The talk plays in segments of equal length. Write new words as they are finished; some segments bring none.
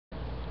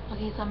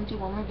Okay, so I'm going to do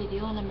one more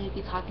video and I'm going to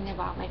be talking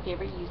about my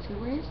favorite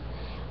YouTubers.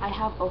 I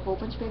have a whole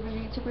bunch of favorite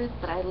YouTubers,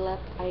 but I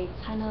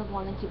kind of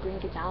wanted to bring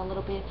it down a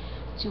little bit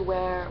to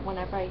where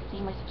whenever I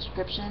see my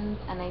subscriptions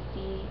and I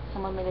see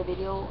someone made a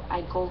video,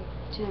 I go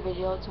to the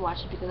video to watch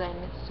it because I'm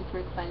super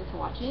excited to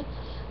watch it.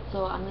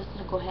 So I'm just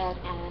going to go ahead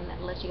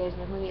and let you guys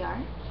know who they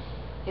are.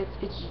 It's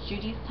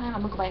Judy's Time.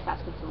 I'm going to go by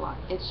fast because it's a lot.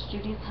 It's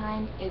Judy's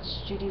Time,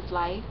 It's Judy's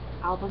Life,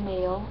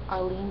 Albamayo,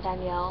 Arlene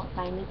Danielle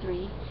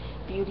 93,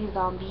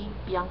 beautyzombiee,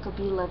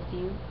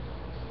 biancablovesu,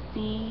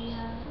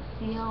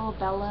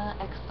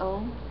 ciaoobelllaxo,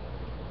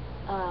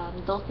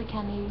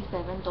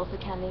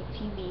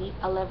 dulcecandytv,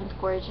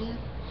 11thgorgeous,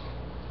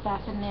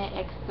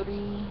 X3,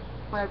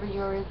 Forever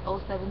Yours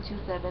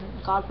 0727,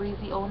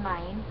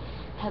 Godbreezy09,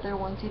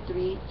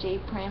 Heather123,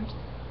 Jaeprimps,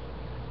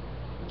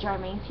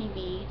 Jarmainetv,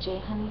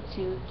 Honey2,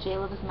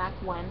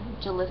 JLoveisMac1,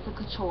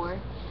 julyssacouture,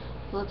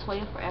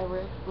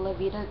 Latoyaforever,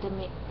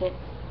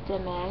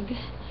 lavitadimeg,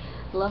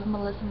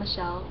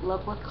 lovemelisamachelle,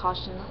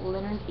 lovewithcautionnn,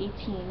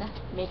 Linners18,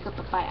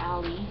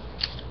 makeupbyalli,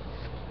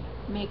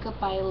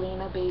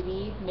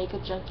 makeupbyleinabaaaby,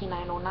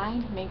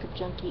 makeupjunkie909,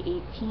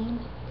 makeupjunkie18,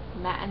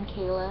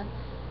 mattnkayleigh,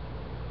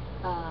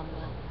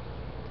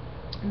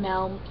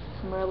 melmphs,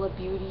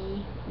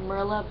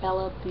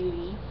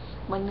 mirellabellebeauty,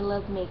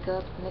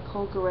 moneylovemakeup,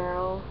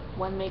 Nicoleguerriero,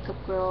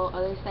 onemakeupgirl,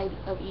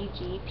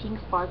 othersideofeg,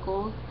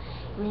 piinksparkles,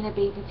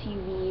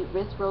 rinababytv,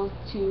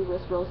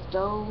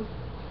 rissrosedos,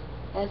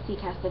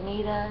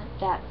 sccastaneda,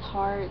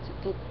 thatsheart,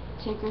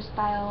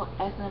 thetigressstyle,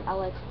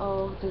 smlxo,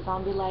 the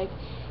zombie life,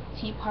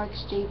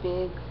 Parks,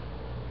 Biggs,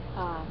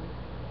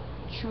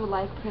 True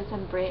Life, Chris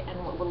and Brit,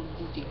 and what will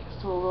you do?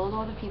 So those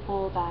are the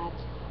people that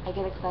I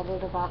get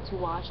excited about to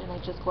watch, and I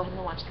just go ahead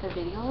and watch their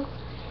videos.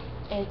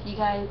 If you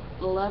guys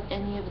love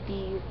any of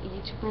these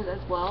YouTubers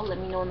as well, let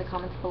me know in the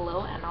comments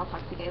below, and I'll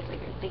talk to you guys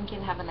later. Thank you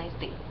and have a nice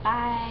day.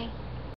 Bye!